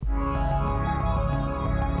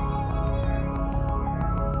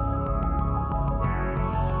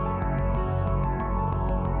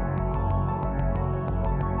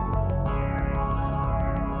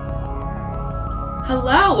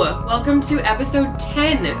Hello! Welcome to episode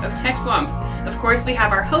 10 of Tech Swamp. Of course, we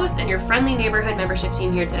have our host and your friendly neighborhood membership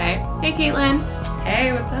team here today. Hey, Caitlin.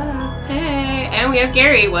 Hey, what's up? Hey. And we have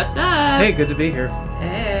Gary. What's up? Hey, good to be here.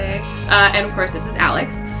 Hey. And of course, this is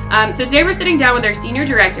Alex. So today we're sitting down with our Senior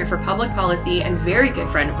Director for Public Policy and very good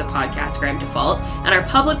friend of the podcast, Graham Default, and our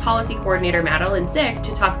Public Policy Coordinator, Madeline Zick,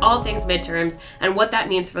 to talk all things midterms and what that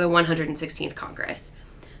means for the 116th Congress.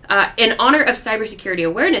 In honor of Cybersecurity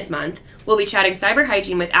Awareness Month, we'll be chatting cyber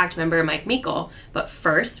hygiene with ACT member Mike Meikle. But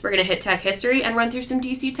first, we're going to hit tech history and run through some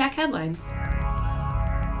DC tech headlines.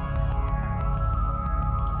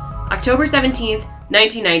 October 17th,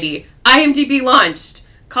 1990, IMDb launched.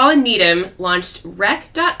 Colin Needham launched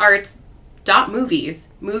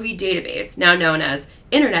rec.arts.movies movie database, now known as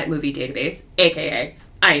Internet Movie Database, aka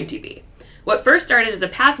IMDb. What first started as a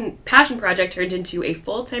passion project turned into a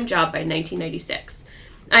full-time job by 1996.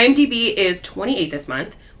 IMDb is 28 this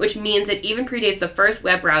month, which means it even predates the first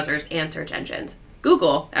web browsers and search engines.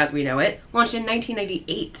 Google, as we know it, launched in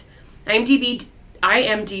 1998.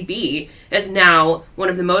 IMDb is now one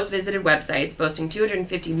of the most visited websites, boasting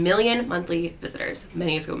 250 million monthly visitors,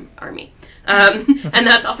 many of whom are me. And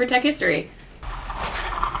that's all for tech history.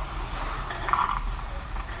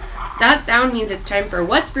 That sound means it's time for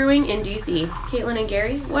What's Brewing in DC. Caitlin and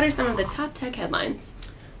Gary, what are some of the top tech headlines?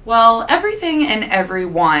 Well, everything and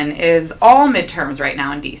everyone is all midterms right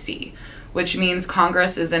now in DC, which means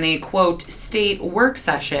Congress is in a, quote, state work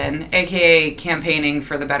session, aka campaigning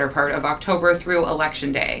for the better part of October through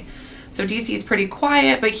Election Day. So DC is pretty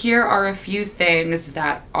quiet, but here are a few things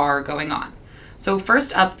that are going on. So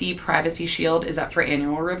first up, the Privacy Shield is up for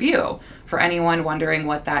annual review. For anyone wondering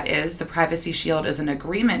what that is, the Privacy Shield is an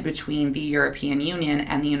agreement between the European Union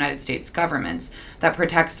and the United States governments that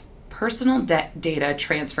protects personal data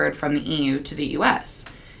transferred from the EU to the US.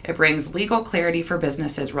 It brings legal clarity for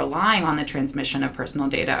businesses relying on the transmission of personal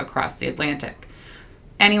data across the Atlantic.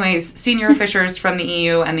 Anyways, senior officials from the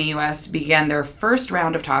EU and the US began their first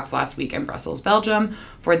round of talks last week in Brussels, Belgium,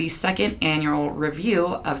 for the second annual review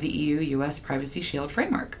of the EU-US Privacy Shield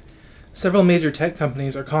framework. Several major tech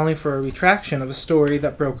companies are calling for a retraction of a story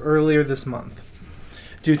that broke earlier this month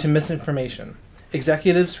due to misinformation.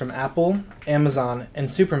 Executives from Apple, Amazon, and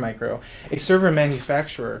Supermicro, a server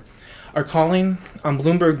manufacturer, are calling on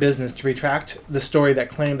Bloomberg Business to retract the story that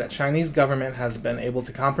claimed that Chinese government has been able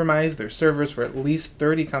to compromise their servers for at least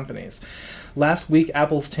 30 companies. Last week,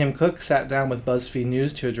 Apple's Tim Cook sat down with BuzzFeed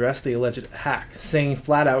News to address the alleged hack, saying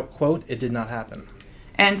flat out, quote, "It did not happen."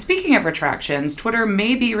 And speaking of retractions, Twitter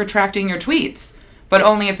may be retracting your tweets, but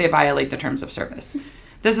only if they violate the terms of service.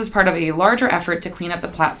 This is part of a larger effort to clean up the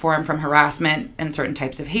platform from harassment and certain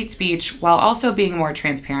types of hate speech, while also being more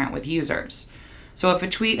transparent with users. So if a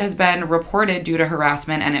tweet has been reported due to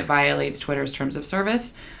harassment and it violates Twitter's terms of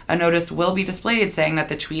service, a notice will be displayed saying that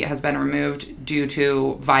the tweet has been removed due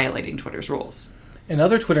to violating Twitter's rules. In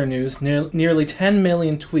other Twitter news, nearly 10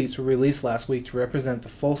 million tweets were released last week to represent the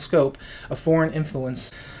full scope of foreign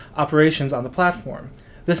influence operations on the platform.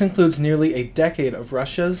 This includes nearly a decade of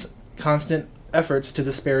Russia's constant efforts to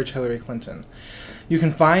disparage Hillary Clinton. You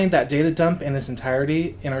can find that data dump in its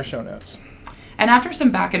entirety in our show notes. And after some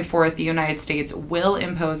back and forth, the United States will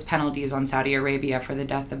impose penalties on Saudi Arabia for the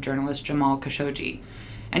death of journalist Jamal Khashoggi.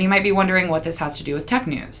 And you might be wondering what this has to do with tech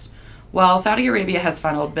news. Well, Saudi Arabia has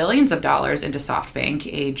funneled billions of dollars into SoftBank,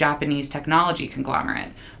 a Japanese technology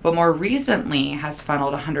conglomerate, but more recently has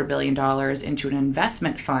funneled $100 billion into an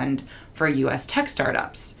investment fund for U.S. tech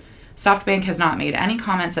startups. SoftBank has not made any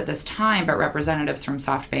comments at this time, but representatives from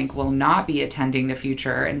SoftBank will not be attending the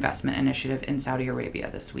Future Investment Initiative in Saudi Arabia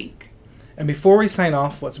this week. And before we sign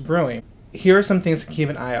off what's brewing, here are some things to keep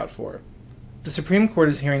an eye out for. The Supreme Court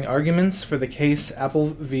is hearing arguments for the case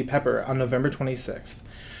Apple v. Pepper on November 26th.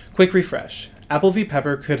 Quick refresh. Apple v.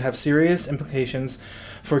 Pepper could have serious implications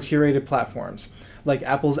for curated platforms, like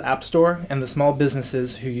Apple's App Store and the small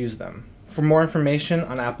businesses who use them. For more information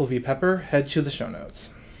on Apple v. Pepper, head to the show notes.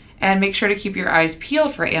 And make sure to keep your eyes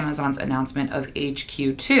peeled for Amazon's announcement of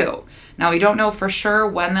HQ2. Now, we don't know for sure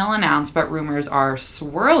when they'll announce, but rumors are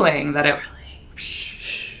swirling that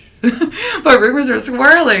rumors are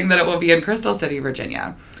swirling that it will be in Crystal City,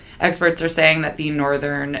 Virginia. Experts are saying that the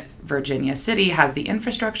Northern Virginia city has the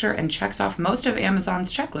infrastructure and checks off most of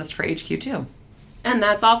Amazon's checklist for HQ2. And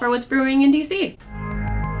that's all for What's Brewing in DC.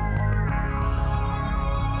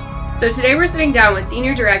 So today we're sitting down with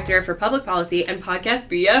Senior Director for Public Policy and Podcast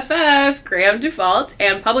BFF, Graham Default,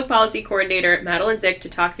 and Public Policy Coordinator, Madeline Zick, to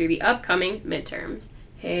talk through the upcoming midterms.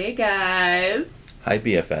 Hey, guys. Hi,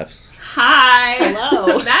 BFFs. Hi.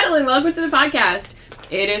 Hello. Madeline, welcome to the podcast.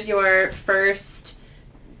 It is your first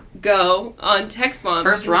go on Tech Swamp.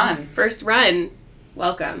 First run.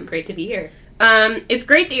 welcome. Great to be here. It's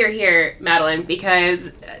great that you're here, Madeline,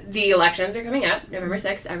 because the elections are coming up, November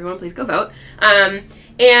 6th. Everyone, please go vote.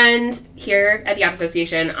 And here at the App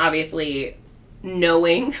Association, obviously,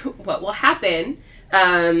 knowing what will happen,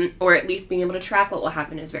 or at least being able to track what will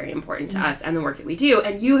happen, is very important to us and the work that we do.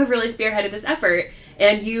 And you have really spearheaded this effort,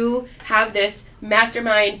 and you have this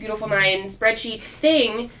mastermind, beautiful mind spreadsheet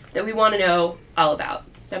thing that we want to know all about.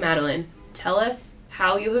 So, Madeline, tell us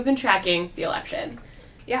how you have been tracking the election.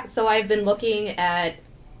 Yeah, so I've been looking at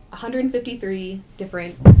 153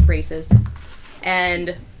 different races.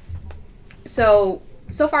 And so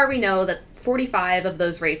far we know that 45 of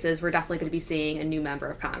those races, we're definitely going to be seeing a new member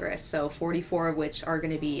of Congress. So 44 of which are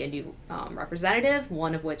going to be a new representative,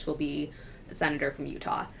 one of which will be a senator from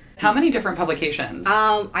Utah. How many different publications?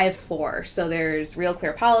 I have 4. So there's Real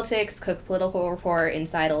Clear Politics, Cook Political Report,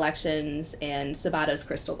 Inside Elections, and Sabato's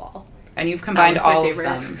Crystal Ball. And you've combined That one's my all favorite.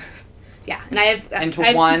 of them Yeah, and I've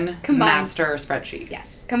one combined, master spreadsheet.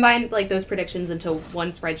 Yes, combined like those predictions into one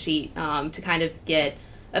spreadsheet to kind of get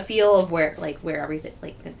a feel of where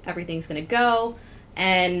everything's going to go,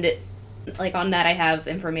 and like on that I have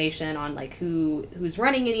information on like who's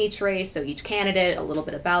running in each race, so each candidate, a little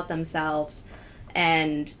bit about themselves,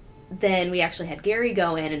 and then we actually had Gary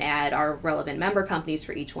go in and add our relevant member companies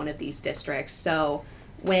for each one of these districts. So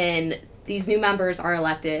when these new members are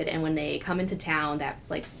elected and when they come into town that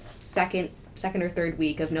like second or third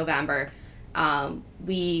week of November,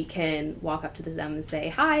 we can walk up to them and say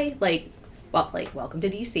hi, welcome to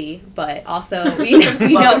DC, but also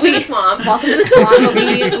Welcome to the swamp. Welcome to the swamp.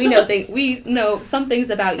 But we know some things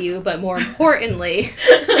about you, but more importantly,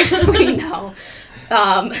 we know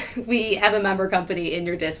we have a member company in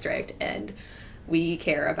your district, and we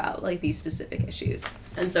care about like these specific issues.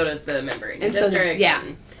 And so does the member in your And so does- district. yeah.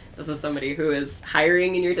 And this is somebody who is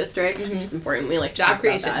hiring in your district, which is importantly like Job talk about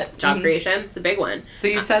creation. that. Job creation. It's a big one. So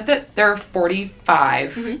you said that there are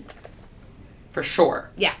 45 for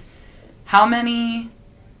sure. Yeah. How many,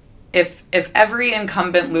 if every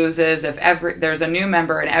incumbent loses, if there's a new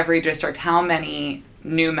member in every district, how many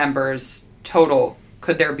new members total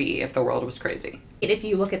could there be if the world was crazy? If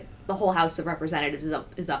you look at the whole House of Representatives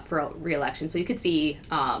is up for re-election, so you could see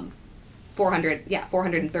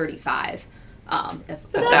 435. That's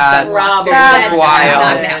wild.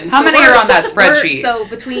 How many are on that spreadsheet? So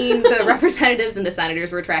between the representatives and the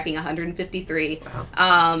senators, we're tracking 153.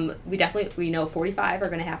 Wow. We know 45 are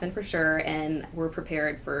going to happen for sure, and we're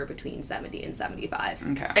prepared for between 70 and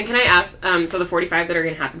 75. Okay. And can I ask, so the 45 that are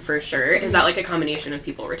going to happen for sure, is that like a combination of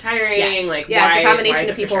people retiring? Yes. Like, yeah, why, it's a combination why is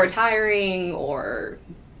of it for people sure? retiring or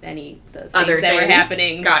any the Other things that were things.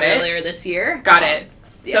 happening Got it. earlier this year. Got it.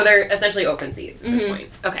 Yeah. So they're essentially open seats at this point.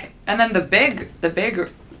 Okay. And then the big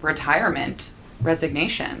retirement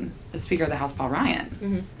resignation is Speaker of the House Paul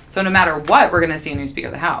Ryan. So no matter what, we're going to see a new Speaker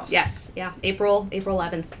of the House. Yes, yeah. April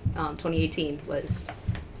 11th, 2018 was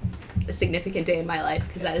a significant day in my life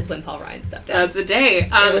because that is when Paul Ryan stepped down. That's a day.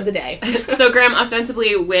 It was a day. So, Graham,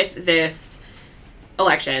 ostensibly with this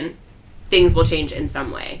election, things will change in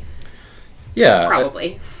some way. Yeah,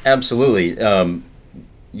 Probably. absolutely.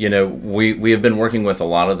 We have been working with a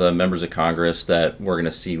lot of the members of Congress that we're going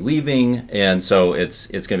to see leaving, and so it's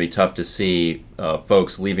going to be tough to see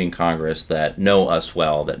folks leaving Congress that know us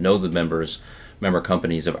well, that know the member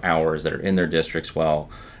companies of ours that are in their districts well,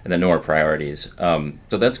 and that know our priorities.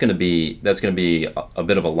 So that's going to be a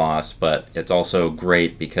bit of a loss, but it's also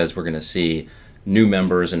great because we're going to see new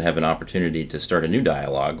members and have an opportunity to start a new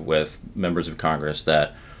dialogue with members of Congress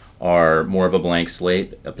that are more of a blank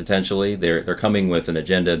slate potentially. They're coming with an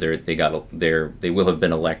agenda. They will have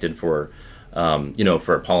been elected for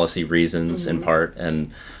for policy reasons in part,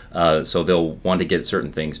 and so they'll want to get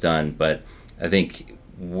certain things done. But I think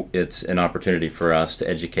it's an opportunity for us to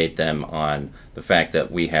educate them on the fact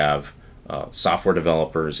that we have software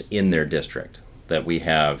developers in their district, that we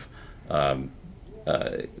have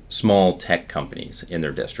small tech companies in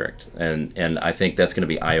their district, and I think that's going to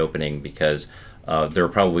be eye-opening because there are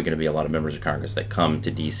probably going to be a lot of members of Congress that come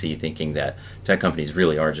to D.C. thinking that tech companies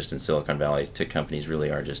really are just in Silicon Valley, tech companies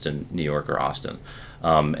really are just in New York or Austin,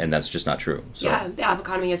 and that's just not true. So, Yeah, the app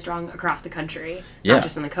economy is strong across the country, Yeah. not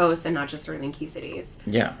just on the coast and not just sort of in key cities.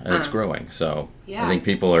 Yeah, and it's growing. So Yeah. I think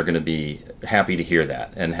people are going to be happy to hear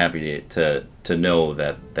that and happy to know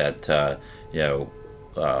that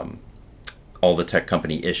all the tech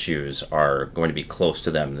company issues are going to be close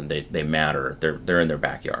to them and they matter. They're in their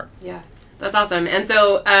backyard. Yeah, that's awesome. And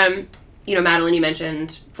so, Madeline, you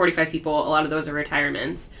mentioned 45 people. A lot of those are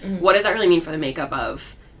retirements. What does that really mean for the makeup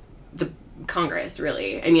of the Congress,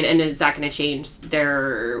 really? I mean, and is that going to change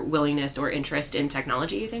their willingness or interest in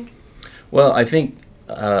technology, you think? Well, I think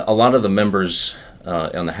a lot of the members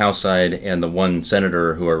on the House side, and the one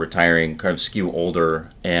senator who are retiring kind of skew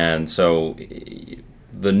older, and so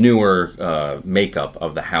the newer makeup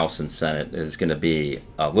of the House and Senate is going to be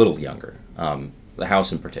a little younger, the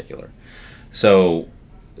House in particular. So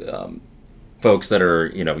folks that are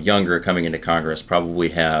younger coming into Congress probably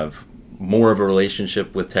have more of a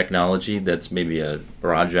relationship with technology. That's maybe a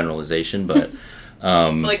broad generalization, but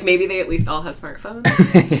like maybe they at least all have smartphones.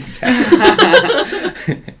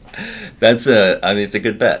 Exactly. It's a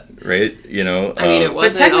good bet, right? I mean, it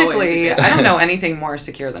wasn't but technically, always a good I don't know anything more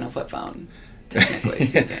secure than a flip phone. Technically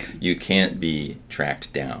speaking, you can't be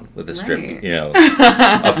tracked down with a strip. Right.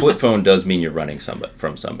 A flip phone does mean you're running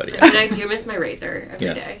from somebody. I mean, I do miss my razor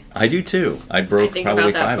every day. I do too. I broke think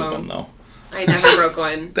probably about that 5 of phone. them though. I never broke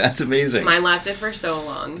one. That's amazing. Mine lasted for so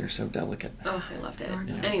long. They're so delicate. Oh, I loved it.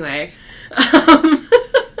 Yeah. Anyway.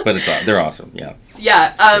 But they're awesome. Yeah.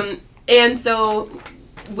 Yeah. And so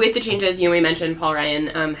with the changes, we mentioned Paul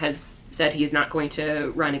Ryan has said he's not going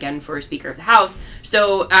to run again for Speaker of the House.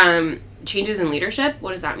 So changes in leadership,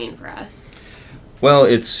 what does that mean for us? Well,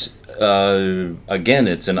 it's again,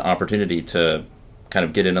 it's an opportunity to kind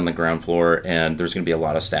of get in on the ground floor, and there's going to be a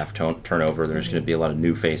lot of staff turnover. There's going to be a lot of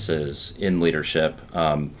new faces in leadership.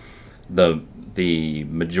 The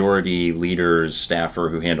majority leaders, staffer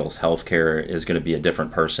who handles healthcare is going to be a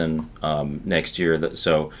different person next year.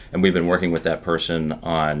 And we've been working with that person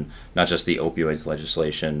on not just the opioids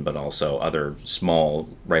legislation, but also other small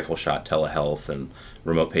rifle shot telehealth and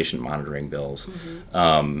remote patient monitoring bills.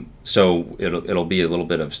 Mm-hmm. So it'll be a little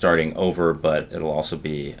bit of starting over, but it'll also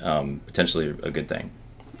be potentially a good thing.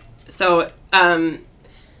 So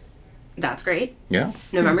that's great. Yeah.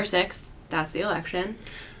 November 6th, that's the election.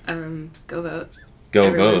 Go vote. Go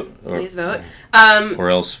Everyone, vote. Please vote. Or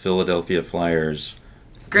else Philadelphia Flyers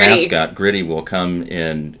Gritty. mascot Gritty will come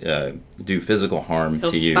and do physical harm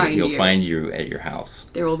to you. He'll find you at your house.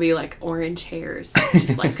 There will be like orange hairs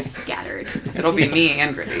just like scattered. it'll be me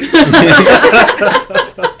and Gritty.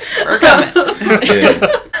 We're coming.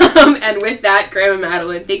 Yeah. And with that, Graham and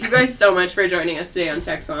Madeline, thank you guys so much for joining us today on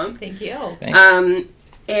Tech Song. Thank you. Thanks.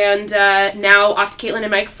 And now off to Caitlin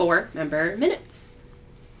and Mike for Member Minutes.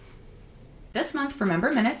 This month for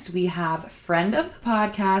Member Minutes, we have friend of the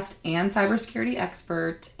podcast and cybersecurity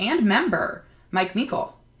expert and member, Mike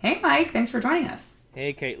Meikle. Hey, Mike. Thanks for joining us.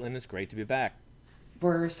 Hey, Caitlin. It's great to be back.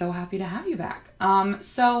 We're so happy to have you back.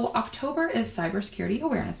 So October is Cybersecurity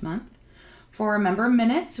Awareness Month. For Member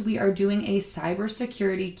Minutes, we are doing a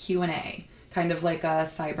cybersecurity Q&A, kind of like a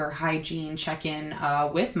cyber hygiene check-in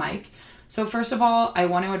with Mike. So first of all, I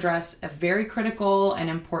want to address a very critical and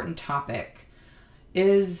important topic.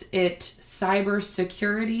 Is it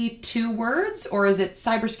cybersecurity 2 words, or is it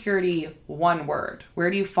cybersecurity 1 word? Where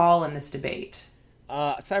do you fall in this debate?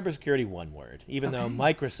 Cybersecurity 1 word. Even though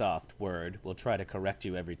Microsoft Word will try to correct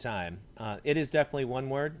you every time, it is definitely 1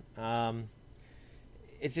 word.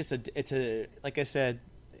 It's just like I said,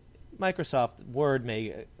 Microsoft Word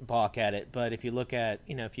may balk at it, but if you look at,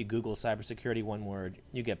 if you Google cybersecurity 1 word,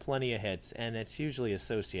 you get plenty of hits, and it's usually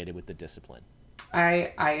associated with the discipline.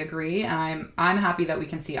 I agree, and I'm happy that we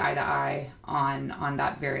can see eye to eye on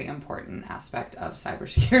that very important aspect of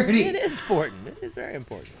cybersecurity. It is important. It is very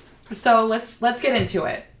important. So let's get into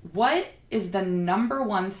it. What is the number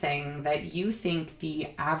one thing that you think the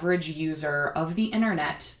average user of the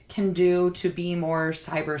internet can do to be more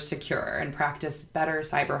cyber secure and practice better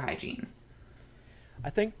cyber hygiene? I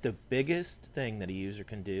think the biggest thing that a user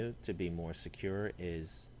can do to be more secure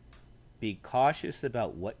is be cautious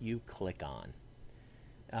about what you click on.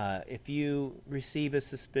 If you receive a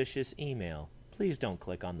suspicious email, please don't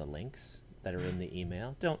click on the links that are in the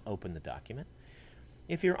email. Don't open the document.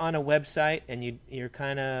 If you're on a website and you're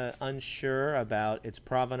kind of unsure about its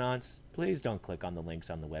provenance, please don't click on the links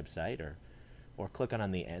on the website or click on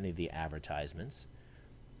any of the advertisements.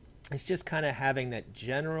 It's just kind of having that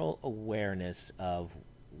general awareness of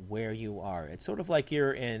where you are. It's sort of like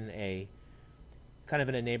you're in a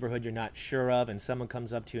neighborhood you're not sure of, and someone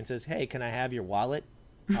comes up to you and says, "Hey, can I have your wallet?"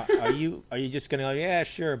 Are you just going to go, "Yeah,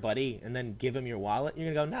 sure, buddy," and then give him your wallet?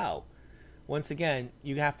 You're going to go, "No." Once again,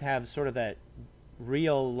 you have to have sort of that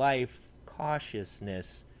real life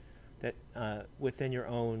cautiousness that within your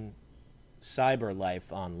own cyber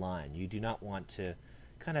life online. You do not want to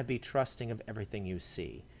kind of be trusting of everything you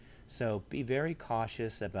see. So be very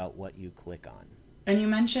cautious about what you click on. And you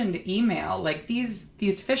mentioned email. Like these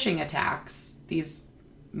phishing attacks, these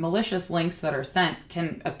malicious links that are sent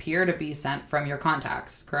can appear to be sent from your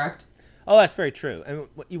contacts, correct? Oh, that's very true. And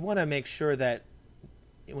you want to make sure that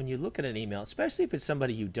when you look at an email, especially if it's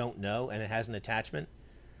somebody you don't know and it has an attachment,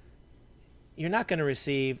 you're not going to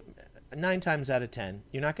receive, 9 times out of 10,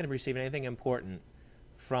 you're not going to receive anything important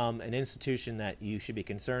from an institution that you should be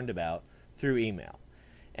concerned about through email.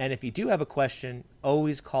 And if you do have a question,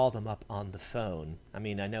 always call them up on the phone. I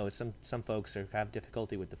mean, I know some folks have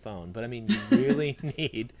difficulty with the phone, but I mean, you really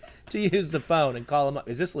need to use the phone and call them up.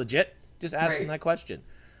 Is this legit? Just ask them that question.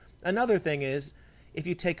 Another thing is, if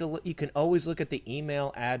you take a look, you can always look at the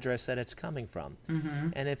email address that it's coming from.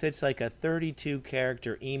 And if it's like a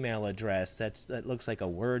 32-character email address that looks like a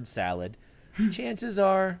word salad, chances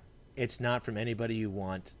are it's not from anybody you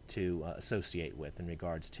want to associate with in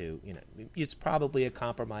regards to, it's probably a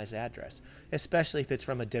compromised address, especially if it's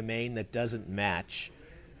from a domain that doesn't match.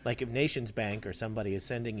 Like if Nations Bank or somebody is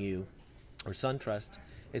sending you, or SunTrust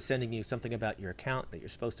is sending you something about your account that you're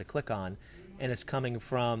supposed to click on, and it's coming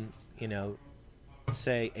from,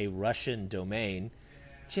 say a Russian domain,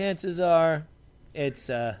 chances are it's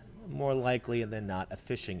more likely than not a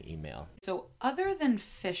phishing email. So other than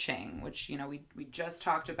phishing, which, we just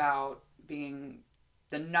talked about being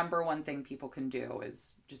the number one thing people can do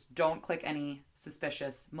is just don't click any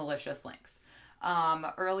suspicious, malicious links.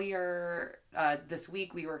 Earlier this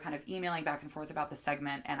week, we were kind of emailing back and forth about the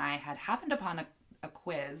segment, and I had happened upon a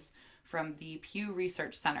quiz from the Pew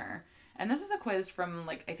Research Center. And this is a quiz from,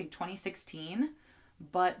 I think 2016,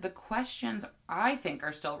 but the questions, I think,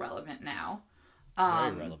 are still relevant now.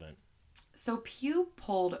 Very relevant. So Pew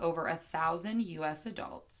polled over 1,000 U.S.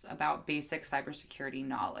 adults about basic cybersecurity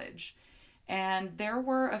knowledge. And there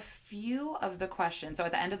were a few of the questions. So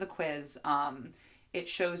at the end of the quiz, it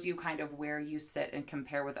shows you kind of where you sit and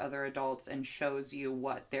compare with other adults and shows you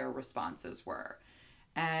what their responses were.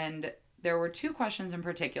 And there were two questions in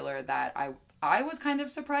particular that I was kind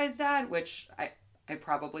of surprised at, which I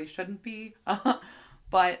probably shouldn't be.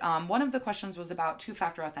 But one of the questions was about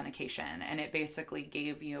two-factor authentication, and it basically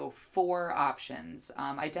gave you 4 options.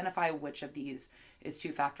 Identify which of these is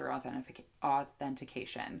two-factor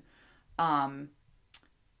authentication.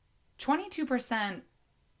 22%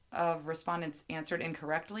 of respondents answered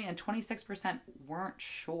incorrectly, and 26% weren't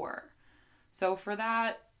sure. So for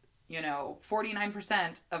that,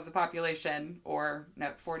 49% of the population, or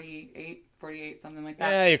no, 48, something like that.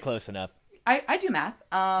 Yeah, you're close enough. I do math.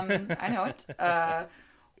 I know it.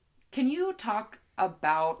 Can you talk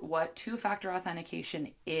about what two-factor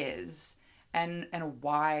authentication is and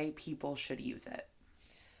why people should use it?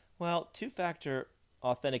 Well, two-factor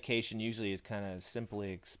authentication usually is kind of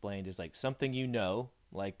simply explained as like something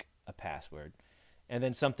like a password, and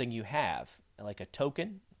then something you have, like a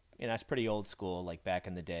token. And that's pretty old school. Like back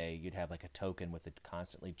in the day, you'd have like a token with a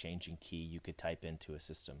constantly changing key you could type into a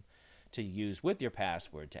system to use with your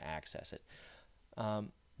password to access it.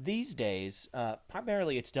 These days,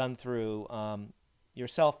 primarily it's done through your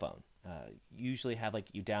cell phone. Usually have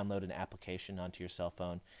you download an application onto your cell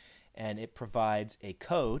phone, and it provides a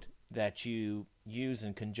code that you use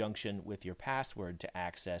in conjunction with your password to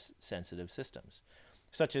access sensitive systems,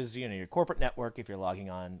 such as your corporate network if you're logging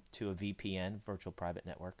on to a VPN, virtual private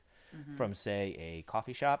network, from say a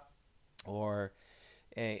coffee shop, or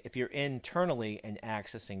if you're internally and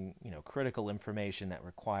accessing critical information that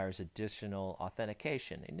requires additional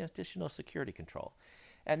authentication and additional security control.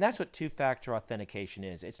 And that's what two-factor authentication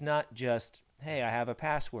is. It's not just, hey, I have a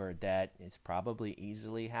password that is probably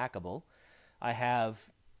easily hackable. I have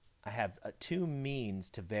 2 means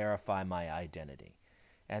to verify my identity.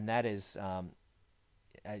 And that is,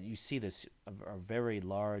 you see this a very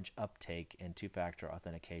large uptake in two-factor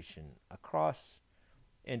authentication across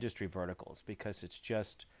industry verticals, because it's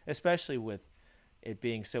just, especially with it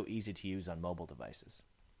being so easy to use on mobile devices.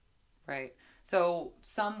 Right. So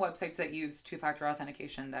some websites that use two-factor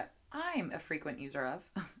authentication that I'm a frequent user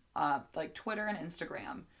of, like Twitter and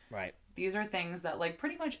Instagram. Right. These are things that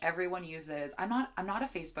pretty much everyone uses. I'm not a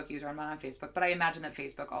Facebook user. I'm not on Facebook, but I imagine that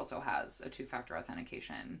Facebook also has a two-factor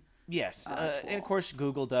authentication. Yes, and of course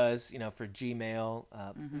Google does. For Gmail,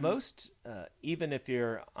 most even if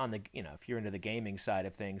you're on the if you're into the gaming side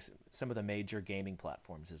of things, some of the major gaming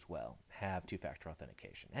platforms as well have two-factor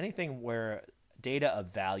authentication. Anything where data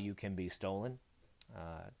of value can be stolen,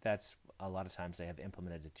 that's a lot of times they have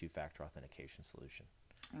implemented a two-factor authentication solution.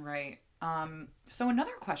 Right. So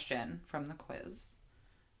another question from the quiz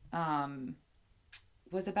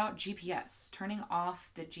was about GPS. Turning off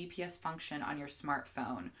the GPS function on your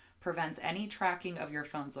smartphone prevents any tracking of your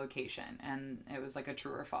phone's location. And it was a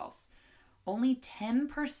true or false. Only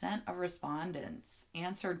 10% of respondents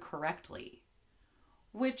answered correctly,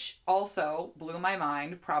 which also blew my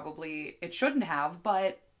mind. Probably it shouldn't have,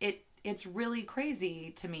 but it's really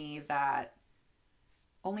crazy to me that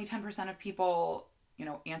only 10% of people,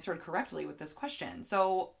 answered correctly with this question.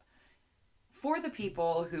 So for the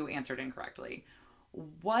people who answered incorrectly,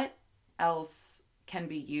 what else can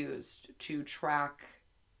be used to track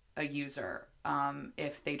a user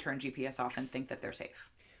if they turn GPS off and think that they're safe?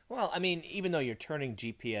 Well, I mean, even though you're turning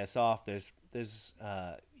GPS off, there's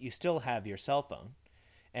you still have your cell phone,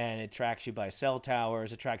 and it tracks you by cell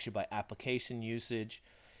towers, it tracks you by application usage,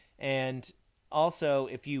 and also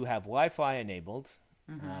if you have Wi-Fi enabled,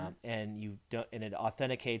 and you don't, and it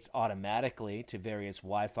authenticates automatically to various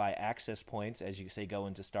Wi-Fi access points as you say go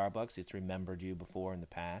into Starbucks. It's remembered you before in the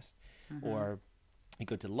past, or you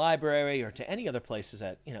go to the library or to any other places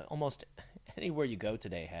that almost anywhere you go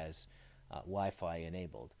today has Wi-Fi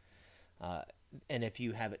enabled. And if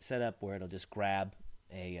you have it set up where it'll just grab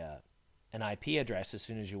an IP address as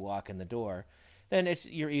soon as you walk in the door, then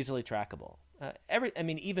you're easily trackable.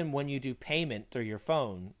 Even when you do payment through your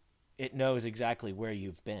phone, it knows exactly where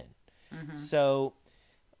you've been. So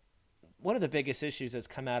one of the biggest issues that's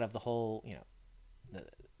come out of the whole,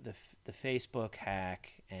 the Facebook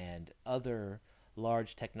hack and other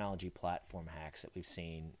large technology platform hacks that we've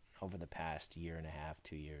seen over the past year and a half,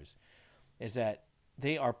 2 years, is that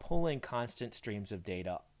they are pulling constant streams of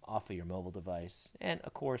data off of your mobile device and,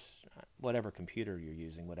 of course, whatever computer you're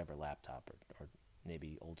using, whatever laptop or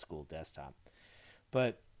maybe old school desktop.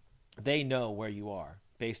 But they know where you are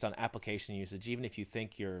based on application usage. Even if you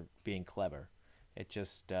think you're being clever, it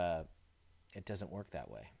just it doesn't work that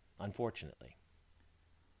way, unfortunately.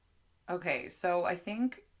 Okay, so I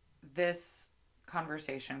think this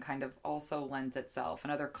conversation kind of also lends itself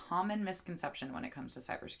another common misconception when it comes to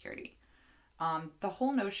cybersecurity. The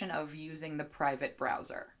whole notion of using the private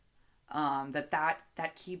browser,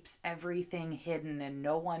 that keeps everything hidden and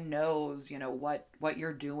no one knows, what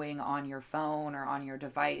you're doing on your phone or on your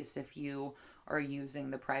device if you are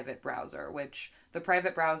using the private browser, which the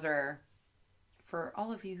private browser, for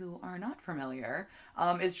all of you who are not familiar,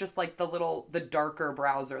 is just like the darker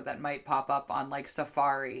browser that might pop up on like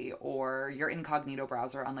Safari or your incognito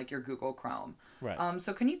browser on like your Google Chrome. Right.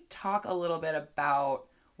 So can you talk a little bit about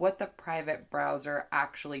what the private browser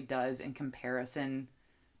actually does in comparison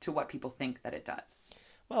to what people think that it does?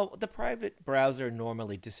 Well, the private browser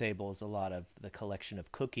normally disables a lot of the collection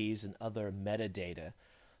of cookies and other metadata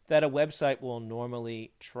that a website will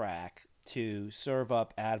normally track to serve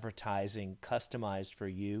up advertising customized for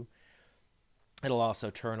you. It'll also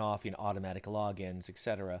turn off automatic logins,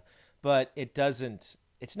 etc. But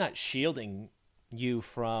it's not shielding you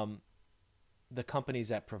from the companies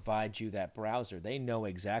that provide you that browser. They know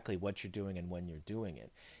exactly what you're doing and when you're doing it.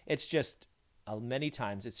 It's just many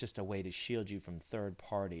times it's just a way to shield you from third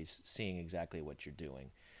parties seeing exactly what you're doing.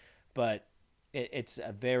 But it's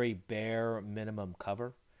a very bare minimum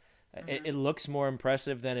cover. It looks more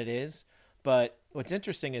impressive than it is. But what's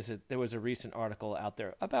interesting is that there was a recent article out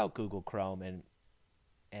there about Google Chrome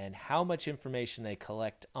and how much information they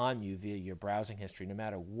collect on you via your browsing history, no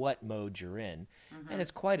matter what mode you're in. And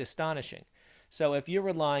it's quite astonishing. So if you're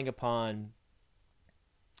relying upon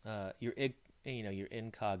your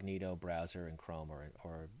incognito browser in Chrome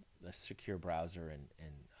or a secure browser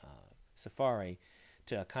in Safari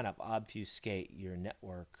to kind of obfuscate your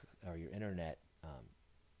network or your internet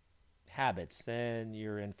habits, then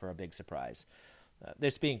you're in for a big surprise.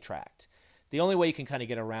 It's being tracked. The only way you can kind of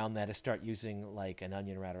get around that is start using like an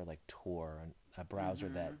onion router like Tor, a browser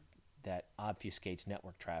that obfuscates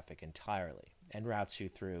network traffic entirely and routes you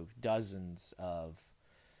through dozens of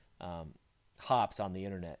hops on the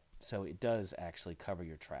internet. So it does actually cover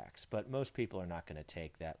your tracks. But most people are not going to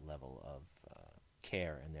take that level of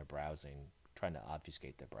care in their browsing, trying to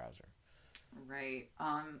obfuscate their browser. Right.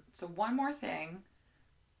 So one more thing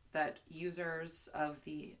that users of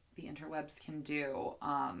the interwebs can do,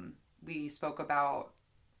 we spoke about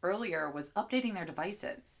earlier, was updating their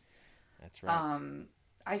devices. That's right.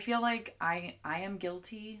 I feel like I am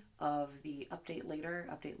guilty of the update later,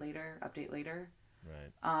 update later, update later.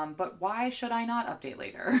 Right. But why should I not update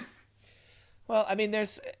later? Well, I mean,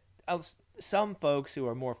 there's some folks who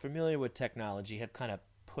are more familiar with technology have kind of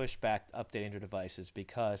pushed back updating their devices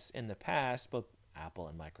because in the past, both Apple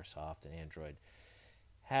and Microsoft and Android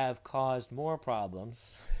have caused more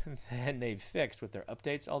problems than they've fixed with their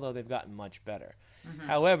updates, although they've gotten much better.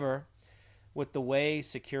 However, with the way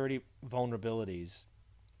security vulnerabilities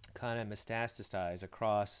kind of metastasize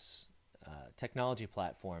across technology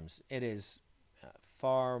platforms, it is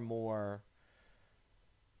far more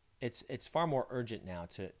urgent now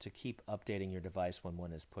to keep updating your device when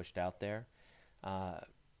one is pushed out there.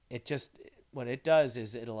 What it does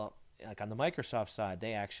is it'll, like on the Microsoft side,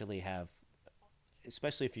 they actually have,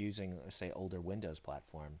 especially if you're using, say, older Windows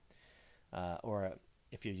platform, or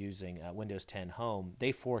if you're using Windows 10 Home,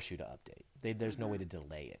 they force you to update. There's no way to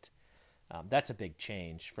delay it. That's a big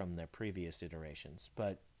change from their previous iterations.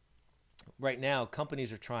 But right now,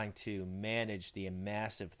 companies are trying to manage the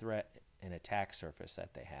massive threat and attack surface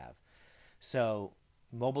that they have. So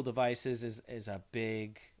mobile devices is a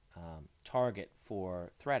big target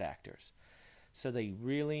for threat actors. So they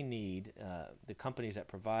really need, the companies that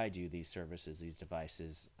provide you these services, these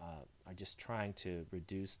devices, are just trying to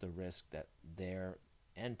reduce the risk that their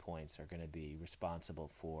endpoints are going to be responsible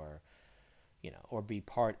for, or be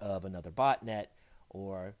part of another botnet,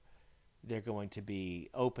 or they're going to be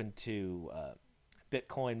open to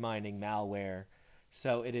Bitcoin mining malware.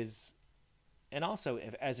 So it is, and also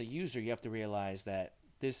as a user, you have to realize that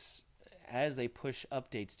this, as they push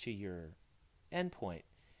updates to your endpoint,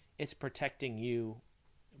 it's protecting you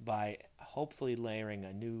by hopefully layering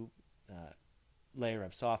a new layer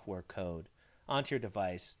of software code onto your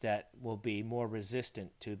device that will be more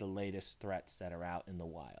resistant to the latest threats that are out in the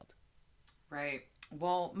wild. Right.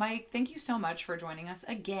 Well, Mike, thank you so much for joining us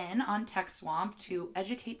again on Tech Swamp to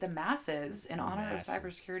educate the masses in honor of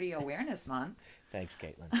Cybersecurity Awareness Month. Thanks,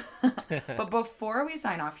 Caitlin. But before we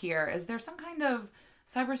sign off here, is there some kind of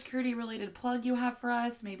cybersecurity related plug you have for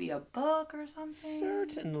us? Maybe a book or something?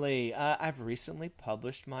 Certainly. I've recently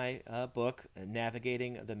published my book,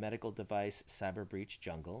 Navigating the Medical Device Cyber Breach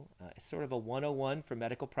Jungle. It's sort of a 101 for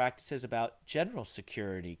medical practices about general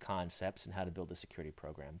security concepts and how to build a security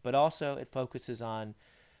program. But also it focuses on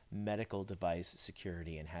medical device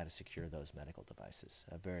security and how to secure those medical devices,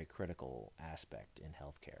 a very critical aspect in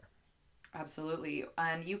healthcare. Absolutely.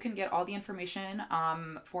 And you can get all the information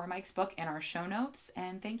for Mike's book in our show notes.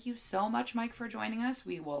 And thank you so much, Mike, for joining us.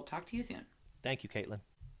 We will talk to you soon. Thank you, Caitlin.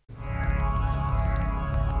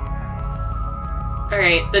 All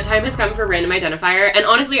right, the time has come for random identifier, and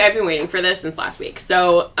honestly, I've been waiting for this since last week.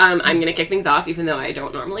 So I'm going to kick things off, even though I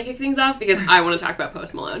don't normally kick things off, because I want to talk about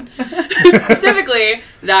Post Malone. Specifically,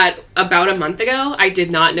 that about a month ago, I did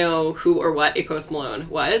not know who or what a Post Malone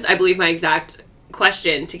was. I believe my exact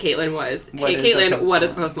question to Caitlin was, hey, Caitlin, what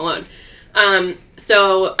is Post Malone?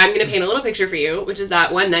 So I'm going to paint a little picture for you, which is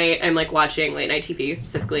that one night I'm like watching late night TV,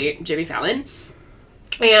 specifically Jimmy Fallon,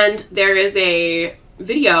 and there is a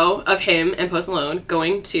video of him and Post Malone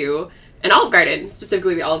going to an Olive Garden,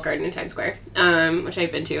 specifically the Olive Garden in Times Square, which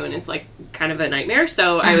I've been to, and it's like kind of a nightmare,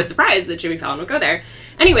 so I was surprised that Jimmy Fallon would go there.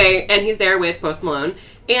 Anyway, and he's there with Post Malone,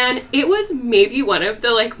 and it was maybe one of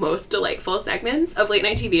the like most delightful segments of late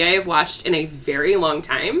night TV I have watched in a very long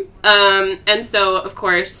time. And so of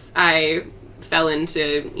course I fell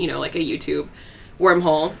into, like a YouTube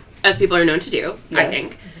wormhole, as people are known to do, yes. I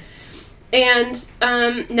think. And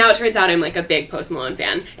now it turns out I'm like a big Post Malone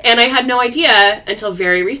fan, and I had no idea until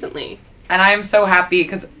very recently. And I am so happy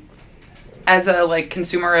because as a like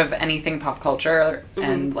consumer of anything pop culture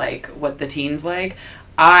and like what the teens like,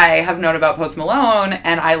 I have known about Post Malone,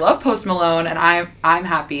 and I love Post Malone, and I'm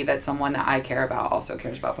happy that someone that I care about also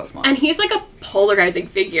cares about Post Malone. And he's like a polarizing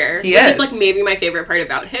figure. Which is like maybe my favorite part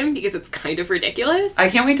about him, because it's kind of ridiculous. I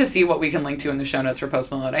can't wait to see what we can link to in the show notes for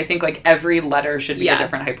Post Malone. I think like every letter should be a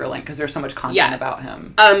different hyperlink, because there's so much content about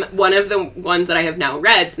him. One of the ones that I have now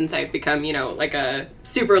read since I've become, like a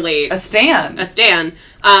super late... A stan, is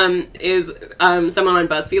someone on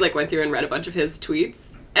BuzzFeed like went through and read a bunch of his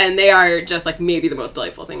tweets. And they are just, like, maybe the most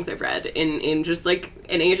delightful things I've read in just, like,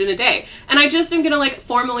 an age and a day. And I just am gonna, like,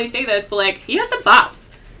 formally say this, but, like, he has some bops.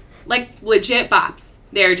 Like, legit bops.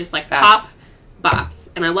 They're just, like, Facts. pop bops.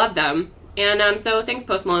 And I love them. And so thanks,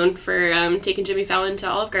 Post Malone, for taking Jimmy Fallon to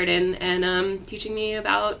Olive Garden and teaching me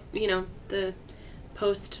about, the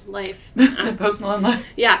post life. The Post Malone life?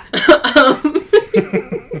 Yeah.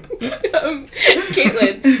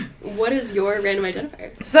 Caitlin, what is your random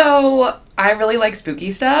identifier? So, I really like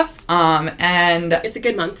spooky stuff, and... It's a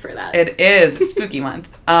good month for that. It is. It's spooky month.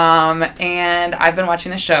 And I've been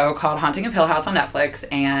watching this show called Haunting of Hill House on Netflix,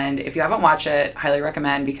 and if you haven't watched it, highly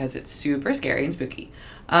recommend, because it's super scary and spooky.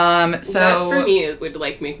 That, for me, it would,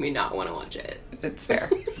 like, make me not want to watch it. It's fair.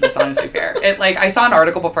 It's honestly fair. I saw an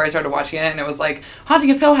article before I started watching it, and it was like, Haunting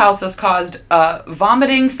of Hill House has caused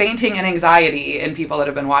vomiting, fainting, and anxiety in people that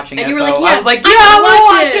have been watching it. And you were so like, yes, I was like, yeah, I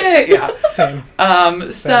will watch it! Yeah.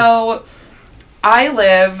 Same. So I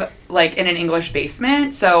live, like, in an English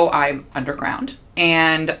basement, so I'm underground.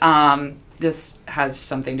 And this has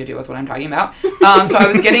something to do with what I'm talking about. So I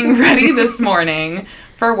was getting ready this morning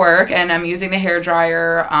for work, and I'm using the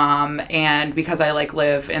hairdryer, and because I like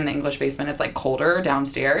live in the English basement, it's like colder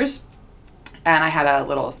downstairs, and I had a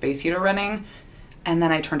little space heater running, and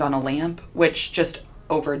then I turned on a lamp, which just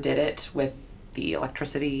overdid it with the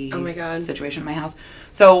electricity situation in my house.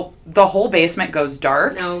 So the whole basement goes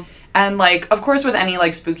dark. No. And like, of course, with any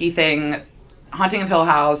like spooky thing, Haunting of Hill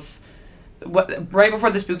House, right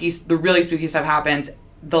before the really spooky stuff happens,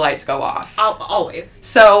 the lights go off. Always.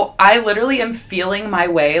 So I literally am feeling my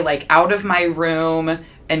way, like, out of my room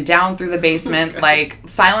and down through the basement, like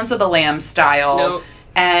Silence of the Lambs style. Nope.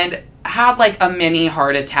 And had, like, a mini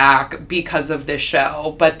heart attack because of this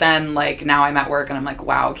show. But then, like, now I'm at work and I'm like,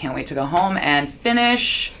 wow, can't wait to go home and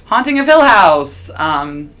finish Haunting of Hill House.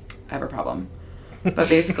 I have a problem. But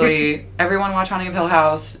basically, everyone watch Haunting of Hill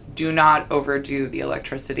House. Do not overdo the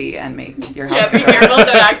electricity and make your house Yeah, be careful.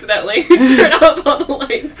 Don't accidentally turn off all the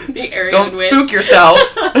lights in the area. Don't in which... spook yourself.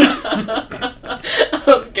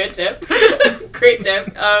 Good tip. Great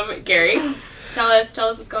tip. Gary, tell us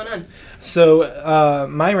what's going on. So,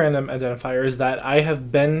 my random identifier is that I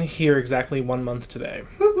have been here exactly 1 month today.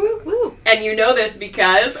 Woo. And you know this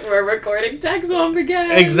because we're recording Tech Swamp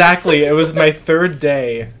again. Exactly. It was my third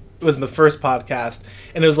day. It was my first podcast.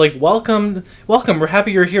 And it was like, welcome. We're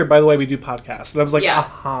happy you're here. By the way, we do podcasts. And I was like, Yeah.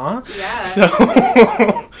 uh-huh. Yeah.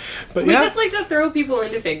 So, but We yeah. just like to throw people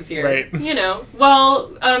into things here. Right. You know.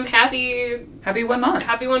 Well, happy 1 month.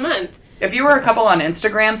 1 month. If you were a couple on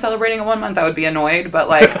Instagram celebrating a 1 month, I would be annoyed. But,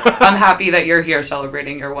 like, I'm happy that you're here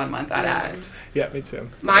celebrating your 1 month at Yeah. it. Yeah, me too.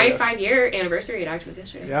 My Yes. 5-year anniversary actually was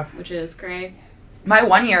yesterday. Yeah. Which is cray. My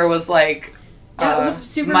 1 year was, like, Yeah, it was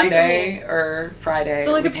super Monday recently. or Friday.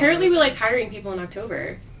 So, like, It was apparently we one of like hiring people in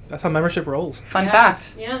October. That's how membership rolls. those. Fun Yeah.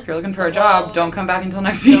 fact. Yeah. If you're looking for a job, don't come back until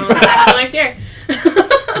next year. Don't come back till next year.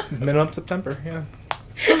 Minimum September, yeah.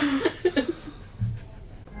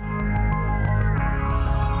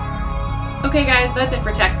 Okay, guys, that's it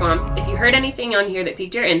for Tech Swamp. If you heard anything on here that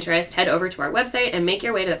piqued your interest, head over to our website and make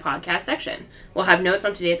your way to the podcast section. We'll have notes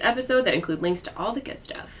on today's episode that include links to all the good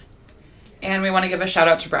stuff. And we want to give a shout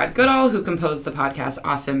out to Brad Goodall, who composed the podcast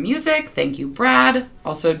Awesome Music. Thank you, Brad.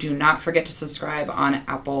 Also, do not forget to subscribe on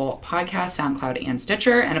Apple Podcasts, SoundCloud, and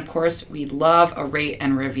Stitcher. And of course, we'd love a rate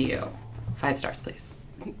and review. 5 stars, please.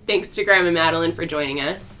 Thanks to Graham and Madeline for joining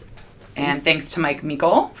us. And thanks to Mike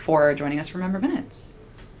Meikle for joining us for Member Minutes.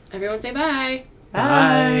 Everyone say bye.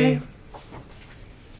 Bye.